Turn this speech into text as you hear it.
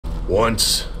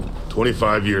Once,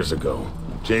 25 years ago,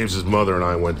 James's mother and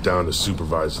I went down to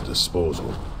supervise the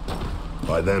disposal.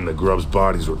 By then, the grubs'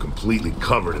 bodies were completely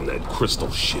covered in that crystal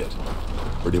shit.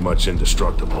 Pretty much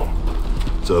indestructible.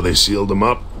 So they sealed them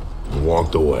up and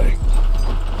walked away.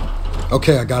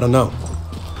 Okay, I gotta know.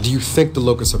 Do you think the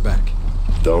locusts are back?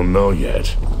 Don't know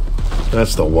yet.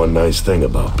 That's the one nice thing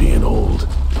about being old.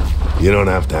 You don't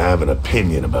have to have an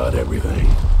opinion about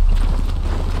everything.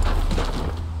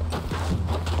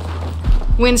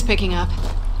 Wind's picking up.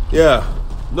 Yeah,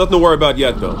 nothing to worry about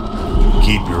yet, though.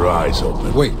 Keep your eyes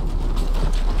open. Wait.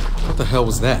 What the hell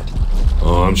was that?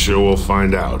 Oh, I'm sure we'll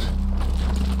find out.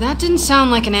 That didn't sound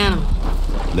like an animal.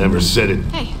 Never said it.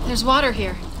 Hey, there's water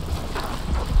here.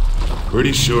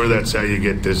 Pretty sure that's how you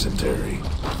get dysentery.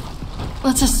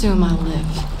 Let's assume I'll live.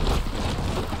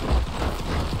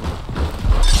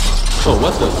 Oh,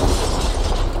 what's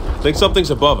this? Think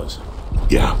something's above us.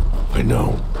 Yeah, I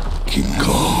know. Keep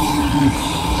calm.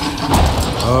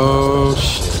 Oh,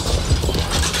 shit.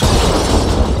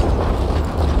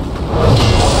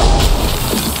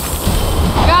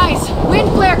 Guys, wind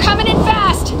flare coming in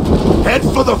fast! Head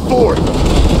for the fort!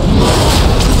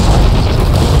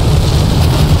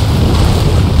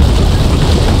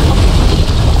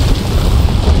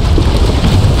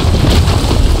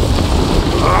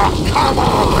 Come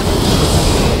on!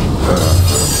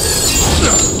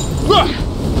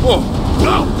 Whoa!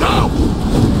 No, no!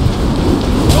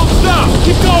 Don't stop!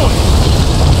 Keep going!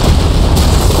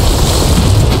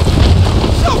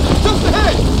 Shoot! Just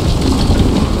ahead!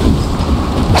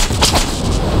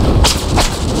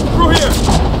 Through here!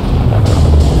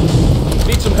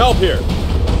 Need some help here.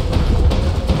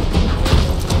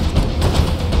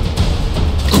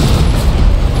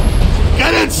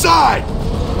 Get inside!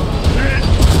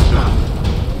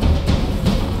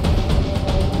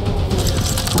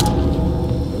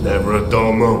 Never a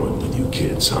dull moment with you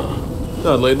kids, huh?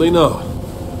 Not lately, no.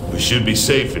 We should be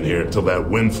safe in here until that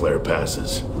wind flare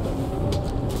passes.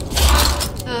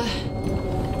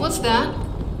 What's that?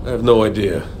 I have no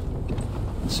idea.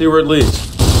 Let's see where it leads.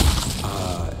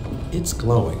 It's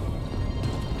glowing.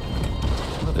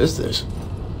 What is this?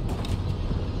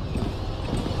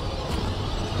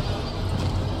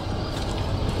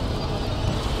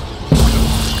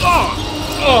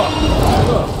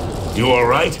 You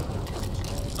alright?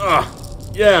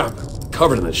 Yeah, I'm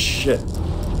covered in this shit.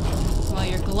 Well,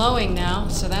 you're glowing now,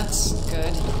 so that's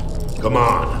good. Come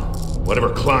on. Whatever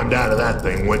climbed out of that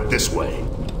thing went this way.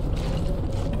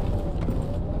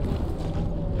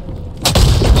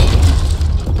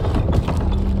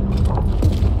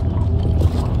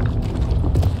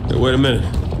 Hey, wait a minute.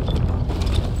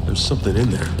 There's something in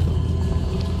there.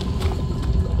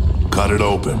 Cut it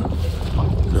open.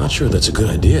 Not sure that's a good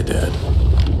idea, Dad.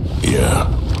 Yeah,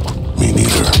 me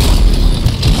neither.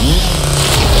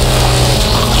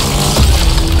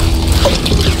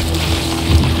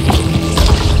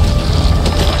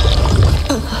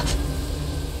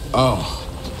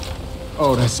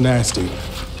 Oh, that's nasty.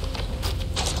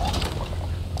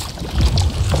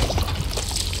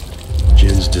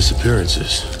 Jin's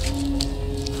disappearances.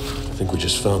 I think we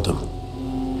just found them.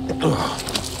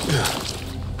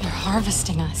 They're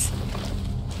harvesting us.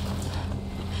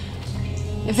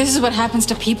 If this is what happens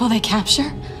to people they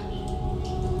capture?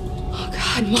 Oh,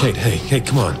 God, Mom. Kate, hey,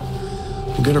 come on.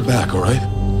 We'll get her back, all right?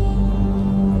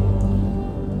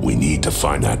 We need to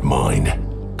find that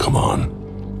mine. Come on.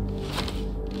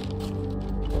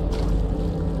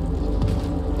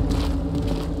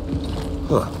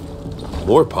 Huh.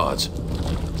 More pods.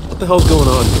 What the hell's going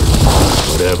on here?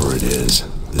 Whatever it is,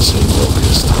 this ain't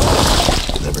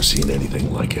locust. Never seen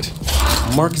anything like it.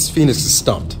 Marcus Phoenix is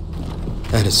stumped.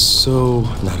 That is so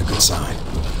not a good sign.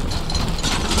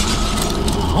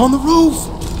 On the roof!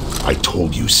 I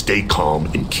told you, stay calm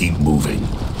and keep moving.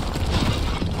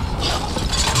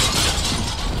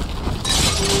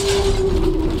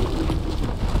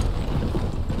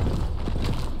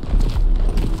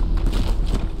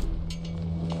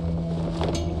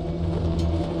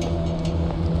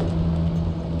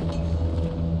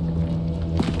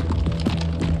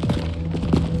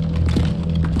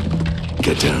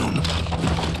 Get down.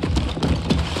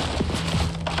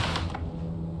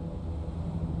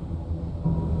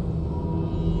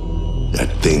 That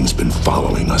thing's been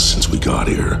following us since we got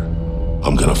here.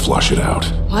 I'm gonna flush it out.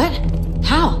 What?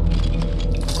 How?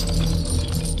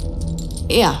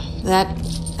 Yeah, that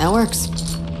works.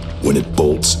 When it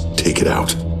bolts, take it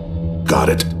out. Got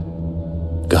it?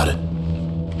 Got it.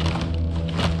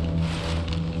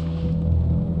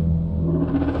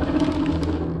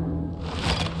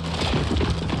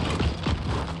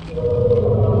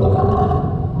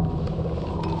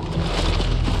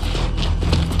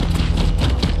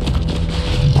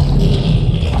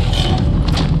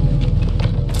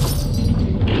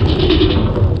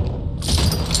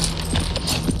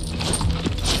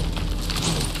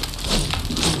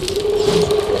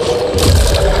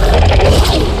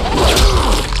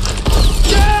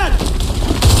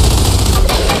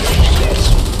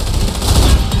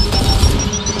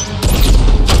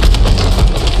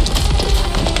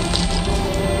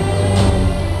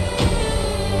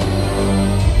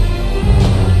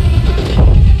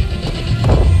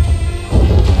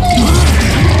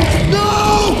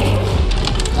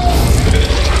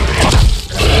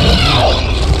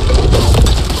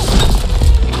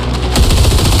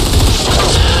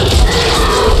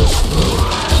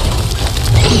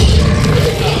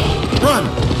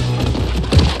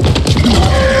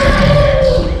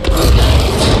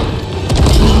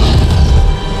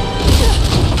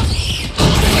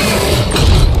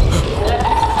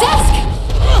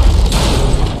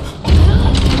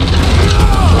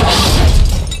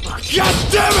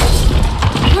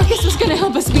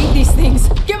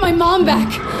 mom back.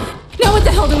 Now what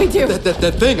the hell do we do?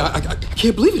 That thing, I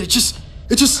can't believe it.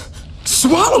 It just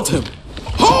swallowed him.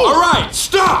 Oh! All right,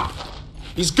 stop!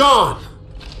 He's gone.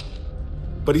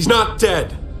 But he's not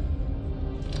dead.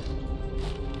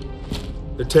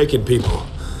 They're taking people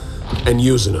and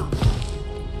using them.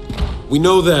 We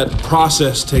know that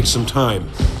process takes some time.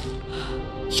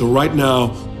 So right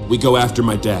now, we go after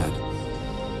my dad.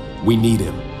 We need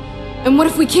him. And what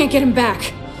if we can't get him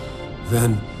back?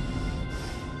 Then,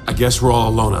 I guess we're all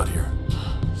alone out here.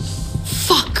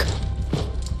 Fuck.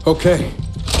 Okay,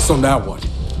 so now what?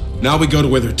 Now we go to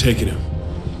where they're taking him.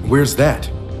 Where's that?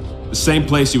 The same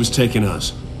place he was taking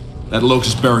us. That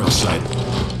Locust burial site.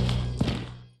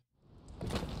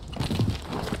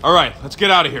 All right, let's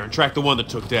get out of here and track the one that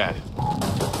took Dad.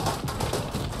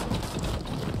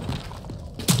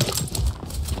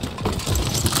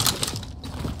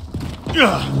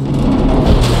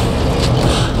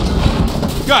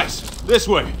 Guys, this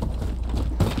way.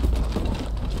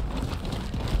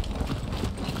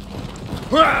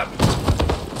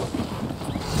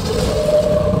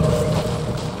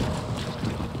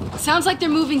 Sounds like they're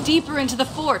moving deeper into the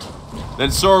fort.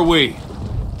 Then so are we.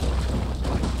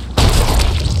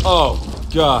 Oh,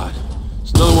 God.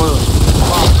 It's another one of those.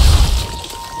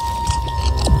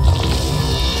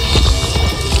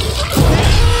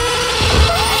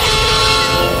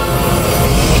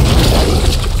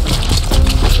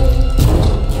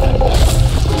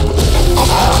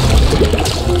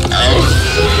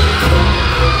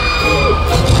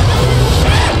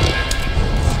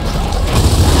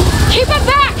 Keep it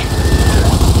back!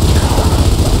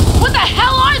 What the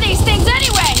hell are these things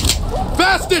anyway?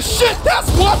 Fast as shit, that's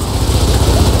what!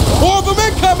 More of them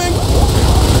incoming!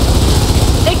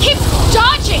 They keep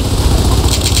dodging!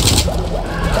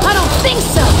 I don't think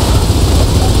so!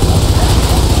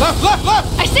 Left!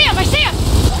 I see him!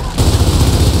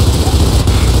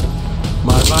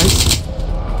 My advice,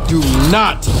 do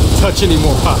not touch any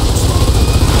more pots.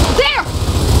 There!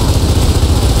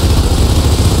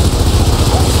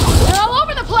 They're all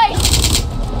over the place!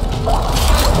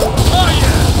 Oh,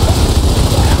 yeah!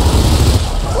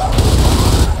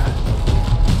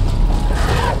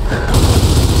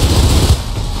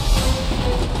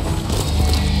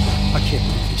 I can't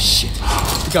believe this shit.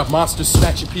 We got monsters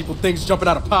snatching people, things jumping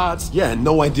out of pods. Yeah,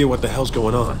 no idea what the hell's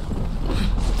going on.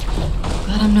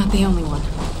 Glad I'm not the only one.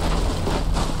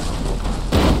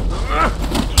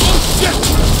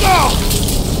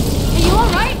 Are you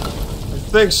alright? I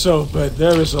think so, but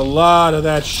there is a lot of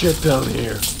that shit down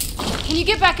here. Can you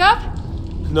get back up?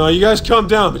 No, you guys calm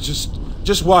down, but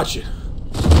just watch it.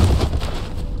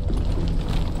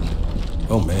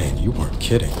 Oh man, you weren't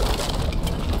kidding.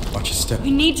 Watch your step.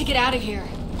 We need to get out of here.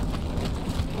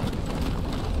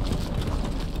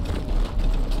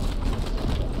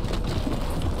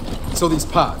 So these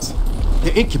pods,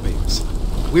 they're incubators.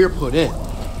 We're put in.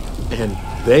 And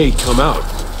they come out.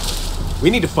 We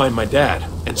need to find my dad,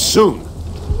 and soon.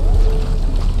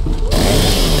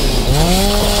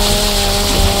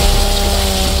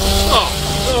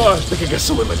 Oh, I think I got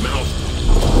some in my mouth.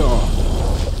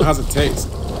 Oh, how's it taste?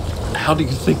 How do you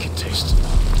think it tastes?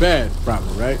 Bad,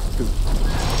 probably, right? Because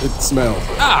it smells.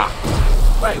 Ah!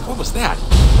 Wait, what was that?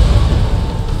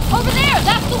 Over there!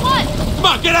 That's the one! Come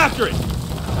on, get after it!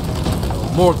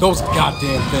 More of those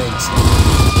goddamn things.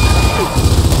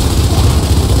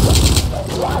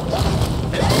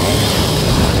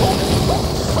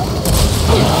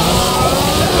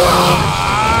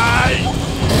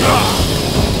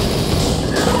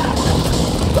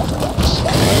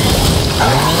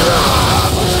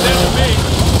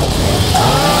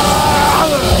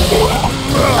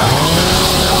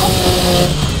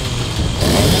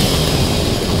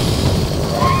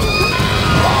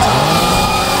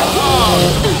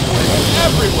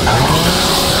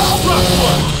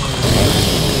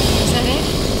 Is that it?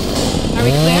 Are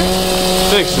we clear? I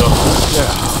think so.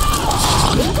 Yeah.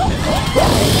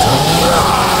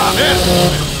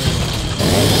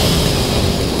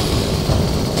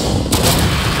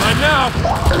 Right now.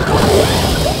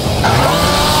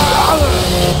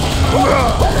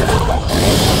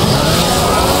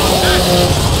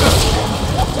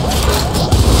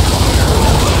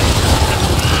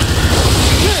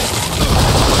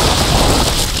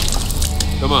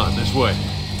 Come on, this way.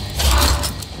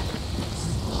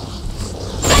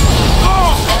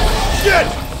 Oh! Shit!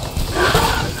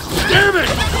 Damn it!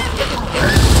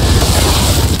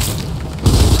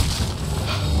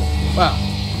 Wow.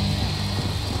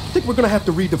 I think we're gonna have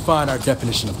to redefine our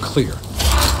definition of clear.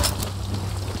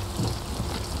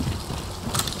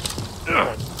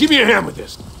 Give me a hand with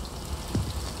this.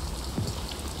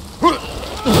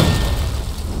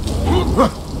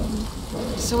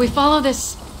 So we follow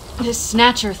this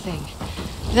snatcher thing.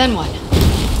 Then what?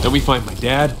 Then we find my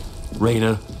dad,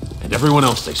 Reyna, and everyone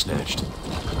else they snatched.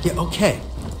 Yeah, okay.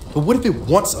 But what if it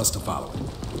wants us to follow it?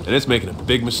 And it's making a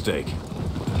big mistake.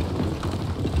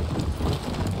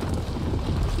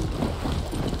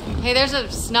 Hey, there's a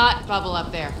snot bubble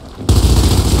up there.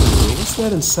 What's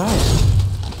that inside?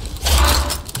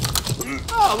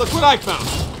 Oh, look what I found!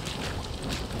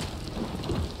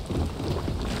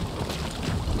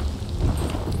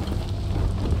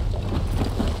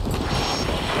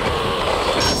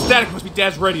 Static must be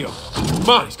Dad's radio. Come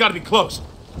on, he's gotta be close.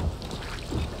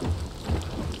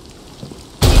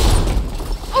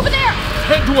 Over there!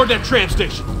 Head toward that tram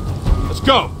station. Let's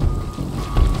go.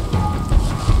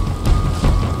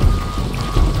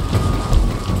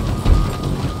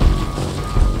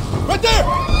 Right there!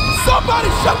 Somebody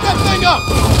shut that thing up!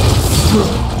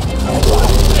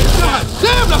 God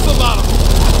damn, that's a lot of them!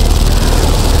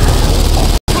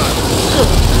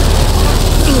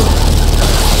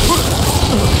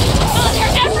 Oh,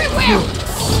 they're everywhere!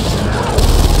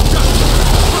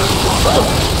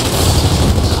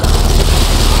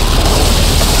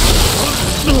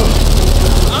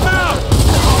 I'm out!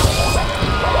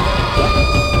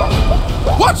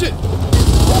 Watch it!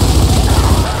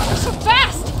 So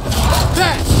fast!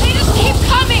 Fast! They just keep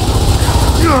coming!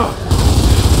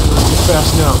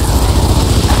 Fast now.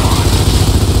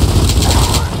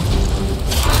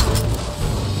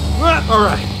 All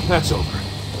right, that's over.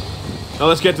 Now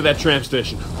let's get to that tram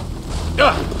station.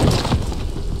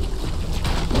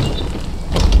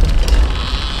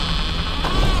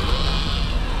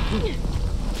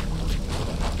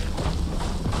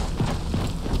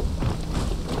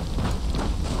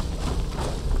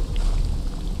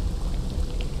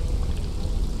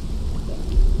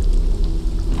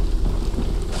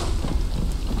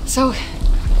 So,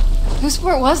 whose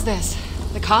fort was this?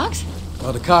 The Cogs?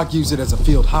 The COG used it as a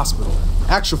field hospital.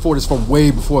 Actual fort is from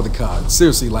way before the COG.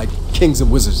 Seriously, like Kings and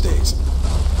Wizards days.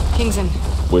 Kings and...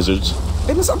 Wizards?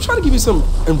 Hey, listen, I'm trying to give you some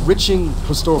enriching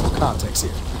historical context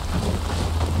here.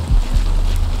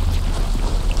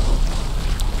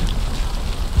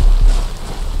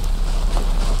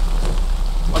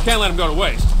 I can't let him go to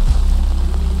waste.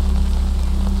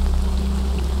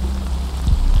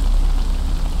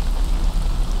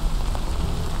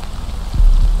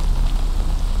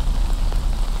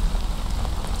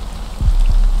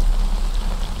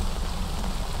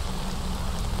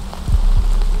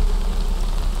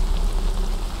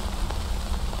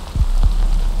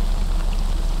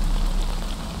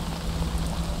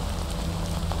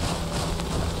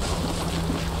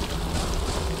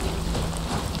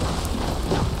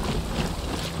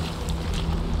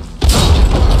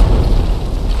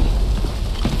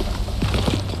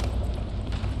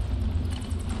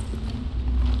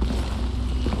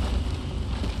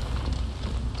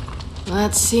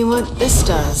 Let's see what this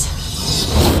does.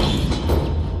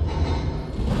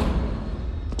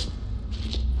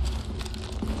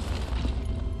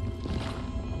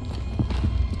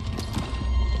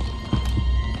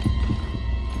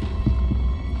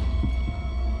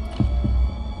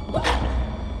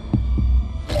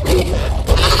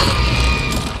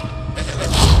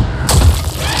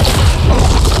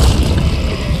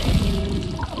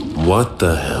 What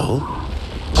the hell?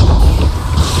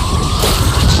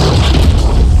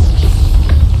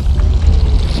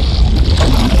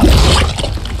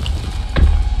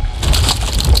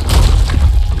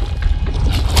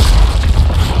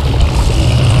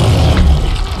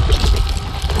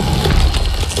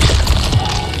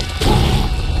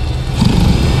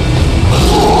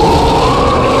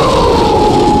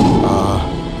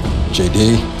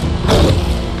 JD?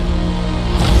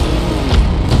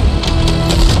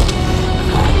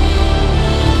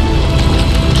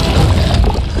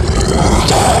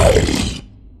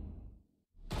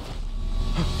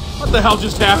 What the hell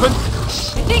just happened? I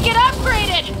think it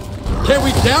upgraded! Can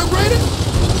we downgrade it?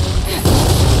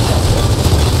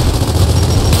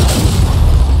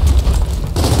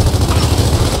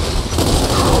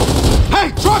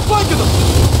 Hey, try flanking them!